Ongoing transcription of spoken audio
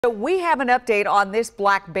So we have an update on this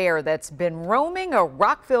black bear that's been roaming a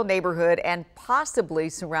Rockville neighborhood and possibly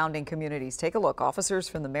surrounding communities. Take a look. Officers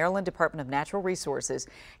from the Maryland Department of Natural Resources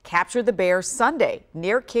captured the bear Sunday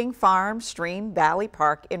near King Farm Stream Valley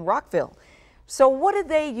Park in Rockville. So what did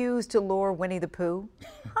they use to lure Winnie the Pooh?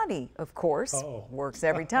 Honey, of course. Works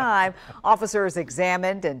every time. Officers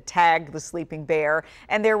examined and tagged the sleeping bear,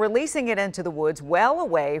 and they're releasing it into the woods well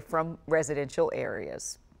away from residential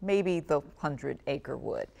areas. Maybe the 100-acre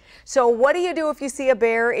wood. So what do you do if you see a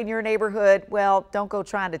bear in your neighborhood? Well, don't go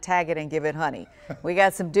trying to tag it and give it honey. We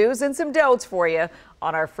got some do's and some don'ts for you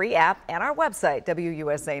on our free app and our website,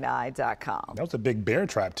 WUSA9.com. That was a big bear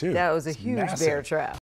trap, too. That was a huge bear trap.